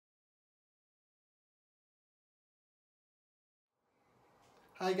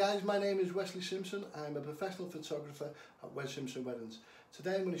Hi guys, my name is Wesley Simpson. I'm a professional photographer at Wes Simpson Weddings.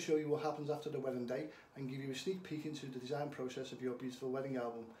 Today I'm going to show you what happens after the wedding day and give you a sneak peek into the design process of your beautiful wedding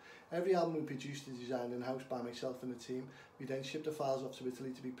album. Every album we produce is designed in-house by myself and the team. We then ship the files off to Italy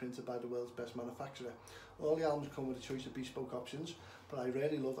to be printed by the world's best manufacturer. All the albums come with a choice of bespoke options, but I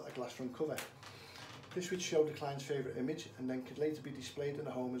really love a glass front cover. This would show the client's favourite image and then could later be displayed in the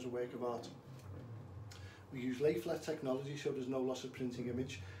home as a work of art. We use lay flat technology so there's no loss of printing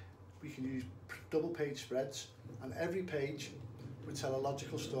image. We can use double page spreads and every page would tell a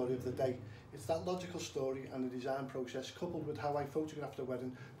logical story of the day. It's that logical story and the design process coupled with how I photograph the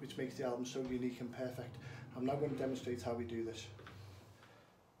wedding which makes the album so unique and perfect. I'm now going to demonstrate how we do this.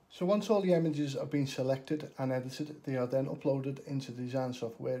 So once all the images have been selected and edited, they are then uploaded into the design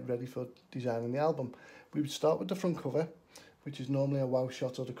software ready for designing the album. We would start with the front cover, which is normally a wow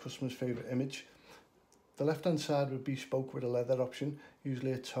shot or the customer's favourite image. The left hand side would be bespoke with a leather option,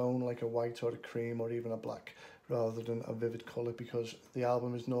 usually a tone like a white or a cream or even a black, rather than a vivid colour, because the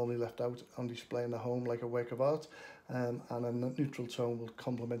album is normally left out on display in the home like a work of art, and a neutral tone will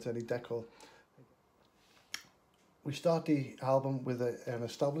complement any decor. We start the album with an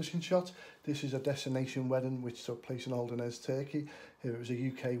establishing shot. This is a destination wedding which took place in Holderness, Turkey. If it was a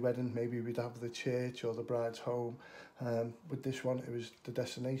UK wedding, maybe we'd have the church or the bride's home. With this one, it was the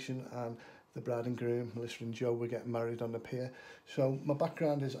destination, and the bride and groom, Melissa and Joe, were getting married on the pier. So my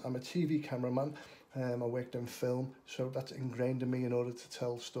background is I'm a TV cameraman. I worked in film, so that's ingrained in me in order to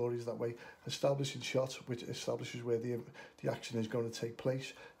tell stories that way. Establishing shot, which establishes where the action is going to take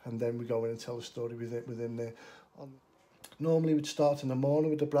place, and then we go in and tell the story within there. Normally we'd start in the morning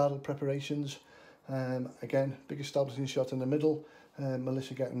with the bridal preparations. Again, big establishing shot in the middle,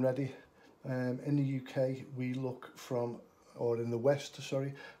 Melissa getting ready. In the UK, we look from, or in the West,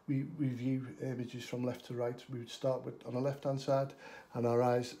 sorry, we view images from left to right. We would start with on the left hand side and our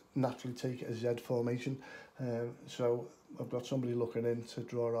eyes naturally take a Z formation. So I've got somebody looking in to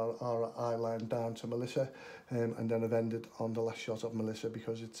draw our eye line down to Melissa, and then I've ended on the last shot of Melissa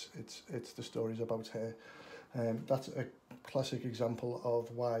because it's the stories about her. That's a classic example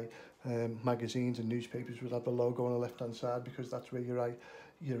of why magazines and newspapers would have the logo on the left hand side, because that's where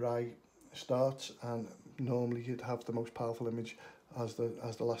your eye starts, and normally you'd have the most powerful image as the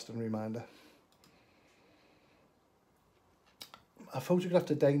lasting reminder. I photographed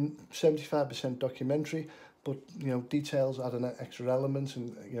today 75% documentary, but details add an extra element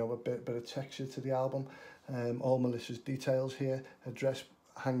and a bit of texture to the album. All Melissa's details here, a dress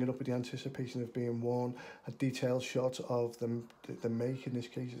hanging up with the anticipation of being worn, a detailed shot of the make, in this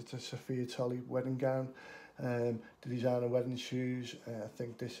case it's a Sophia Tolley wedding gown, the designer wedding shoes, I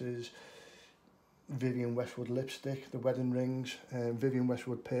think this is Vivienne Westwood lipstick, the wedding rings, Vivienne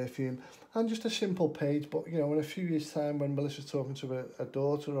Westwood perfume, and just a simple page. But in a few years time, when Melissa's talking to a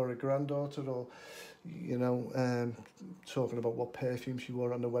daughter or a granddaughter, or talking about what perfume she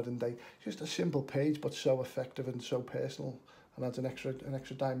wore on the wedding day, just a simple page but so effective and so personal, and adds an extra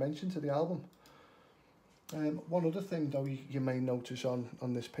dimension to the album. One other thing though you may notice on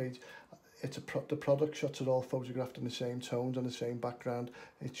this page, the product shots are all photographed in the same tones on the same background.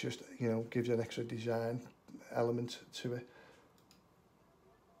 It just gives an extra design element to it.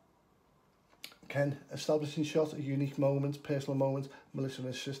 Again, establishing shot, a unique moment, personal moment. Melissa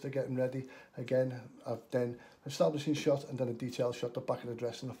and her sister getting ready. Again, I've then establishing shot and then a detailed shot, the back of the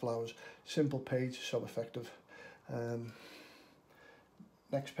dress and the flowers. Simple page, so effective.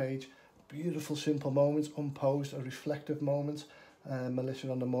 Next page, beautiful simple moments, unposed, a reflective moment.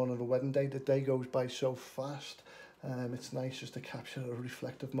 Melissa on the morning of the wedding day, the day goes by so fast. It's nice just to capture a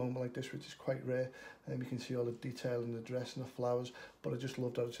reflective moment like this, which is quite rare. You can see all the detail in the dress and the flowers, but I just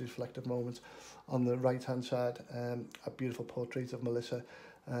love that it's a reflective moment. On the right hand side, a beautiful portrait of Melissa.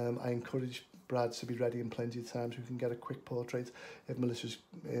 I encourage brides to be ready in plenty of time so we can get a quick portrait.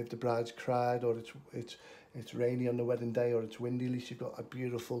 If the bride's cried, or it's rainy on the wedding day, or it's windy, at least you've got a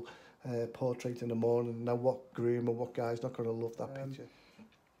beautiful portrait in the morning. Now what groom or what guy's not going to love that picture?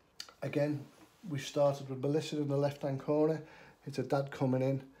 Again, we started with Melissa in the left hand corner. It's a dad coming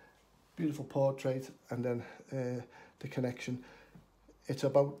in, beautiful portrait, and then the connection. It's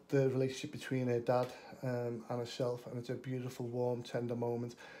about the relationship between her dad and herself, and it's a beautiful, warm, tender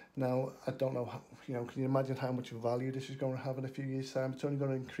moment. Now, I don't know, can you imagine how much value this is going to have in a few years' time? It's only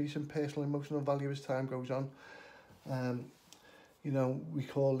going to increase in personal emotional value as time goes on. We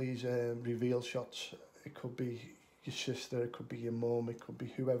call these reveal shots. It could be your sister, it could be your mum, it could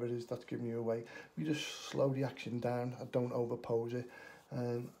be whoever it is that's giving you away. We just slow the action down. I don't overpose it.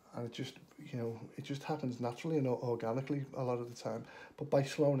 and it just, you know, it just happens naturally and organically a lot of the time. But by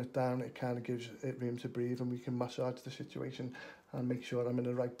slowing it down, it kind of gives it room to breathe, and we can massage the situation and make sure I'm in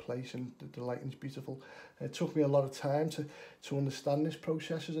the right place and the lighting's beautiful. It took me a lot of time to understand this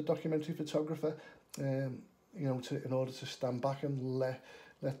process as a documentary photographer, you know, in order to stand back and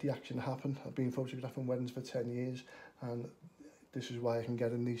let the action happen. I've been photographing weddings for 10 years, and this is why I can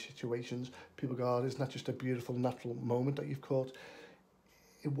get in these situations. People go, oh, isn't that just a beautiful natural moment that you've caught?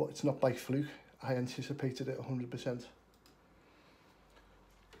 It's not by fluke. I anticipated it 100%.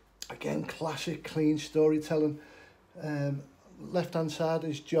 Again, classic clean storytelling. Left hand side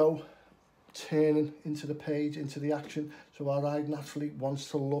is Joe turning into the page, into the action. So our eye naturally wants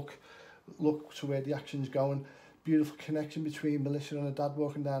to look to where the action's going. Beautiful connection between Melissa and her dad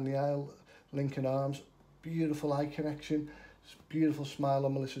walking down the aisle, linking arms. Beautiful eye connection. Beautiful smile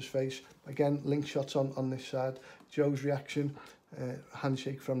on Melissa's face. Again, link shots on this side. Joe's reaction,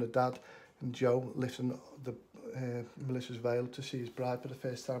 handshake from the dad, and Joe lifting Melissa's veil to see his bride for the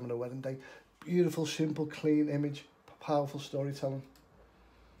first time on her wedding day. Beautiful, simple, clean image. Powerful storytelling.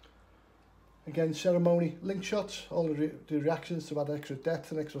 Again, ceremony, link shots, all the reactions to add extra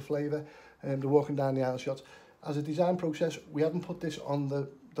depth and extra flavour, and the walking down the aisle shots. As a design process, we haven't put this on the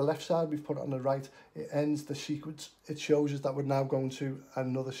left side, we've put it on the right. It ends the sequence. It shows us that we're now going to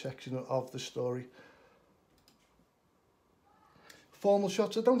another section of the story. Formal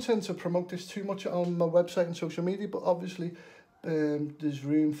shots, I don't tend to promote this too much on my website and social media, but obviously there's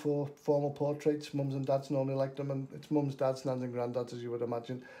room for formal portraits. Mums and dads normally like them, and it's mums, dads, nans and granddads, as you would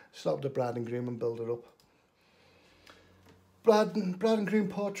imagine. Start with the bride and groom and build it up. Bride and groom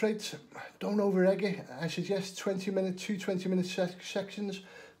portraits, don't over-egg it. I suggest 20-minute, two 20-minute sections,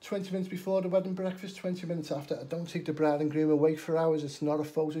 20 minutes before the wedding breakfast, 20 minutes after. I don't take the bride and groom away for hours. It's not a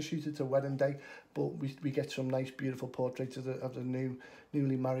photo shoot, it's a wedding day, but we get some nice, beautiful portraits of the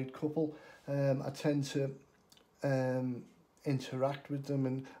newly married couple. I tend to interact with them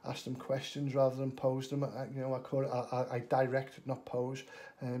and ask them questions rather than pose them. I direct, not pose,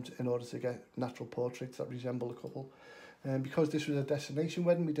 in order to get natural portraits that resemble the couple. Because this was a destination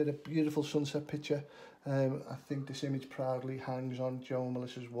wedding, we did a beautiful sunset picture. I think this image proudly hangs on Joe and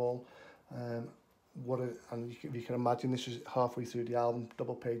Melissa's wall. And you can imagine this is halfway through the album,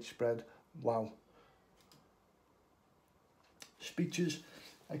 double page spread. Wow. Speeches,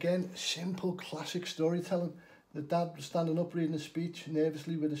 again, simple classic storytelling. The dad was standing up reading a speech,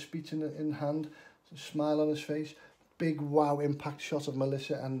 nervously with a speech in hand, a smile on his face. Big wow impact shot of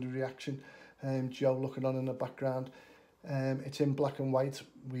Melissa and the reaction. Joe looking on in the background. It's in black and white.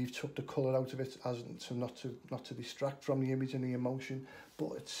 We've took the colour out of it not to distract from the image and the emotion,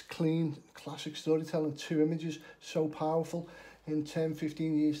 but it's clean, classic storytelling. Two images, so powerful. In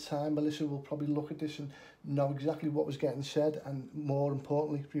 10-15 years time, Melissa will probably look at this and know exactly what was getting said, and more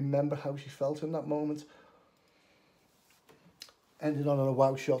importantly, remember how she felt in that moment. Ended on a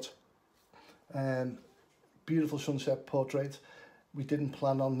wow shot. Beautiful sunset portrait. We didn't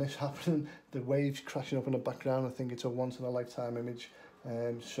plan on this happening. The waves crashing up in the background, I think it's a once-in-a-lifetime image,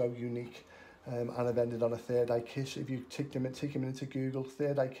 so unique. And I've ended on a third eye kiss. If you take a minute to Google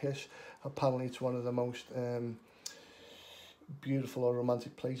third eye kiss, apparently it's one of the most beautiful or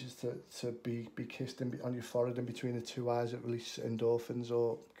romantic places to be kissed on your forehead in between the two eyes. It releases endorphins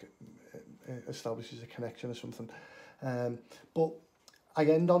or establishes a connection or something. But I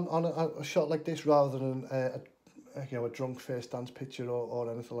end on a shot like this rather than a drunk first dance picture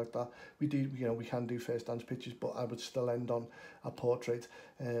or anything like that. We can do first dance pictures, but I would still end on a portrait.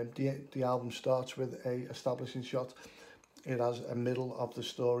 The album starts with a establishing shot. It has a middle of the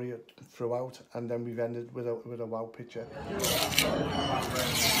story throughout, and then we've ended with a wow picture.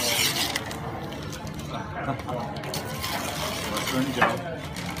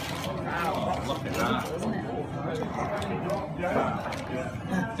 Oh, look at that.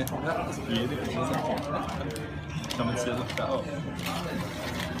 That's beautiful, isn't it? Come and see, look that up.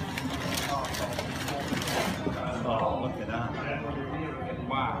 Oh, look at that.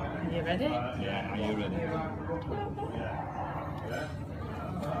 Wow. Are you ready? Yeah, are you ready?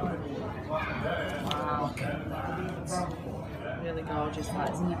 Wow. Really gorgeous, that,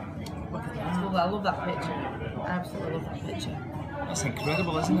 isn't it? Look at that. I love that picture. I absolutely love that picture. That's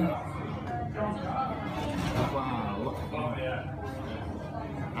incredible, isn't it? Wow, look at that.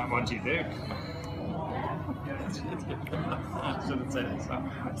 And what do you do? I should have said it.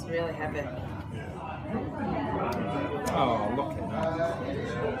 It's really heavy. Oh, look at that.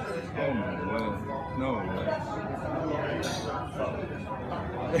 Oh my word. No way.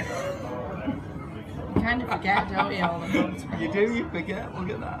 You kind of forget, don't you, all the months? You do, you forget. Look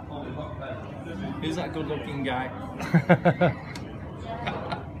at that. Who's that good looking guy?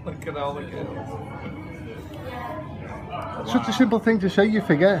 Look at all the girls. Such a simple thing to say, you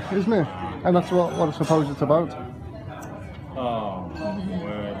forget, isn't it? And that's what I suppose it's about. Oh,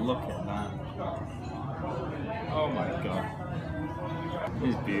 word, look at that. Oh my god.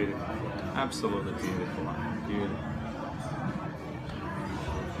 He's beautiful. Absolutely beautiful. Beautiful.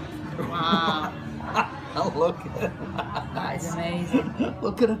 Wow. Look at that. That is amazing.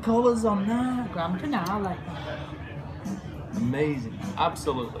 Look at the colours on that. Grand finale. Amazing.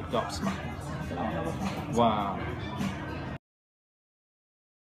 Absolutely gobsmacked. Wow.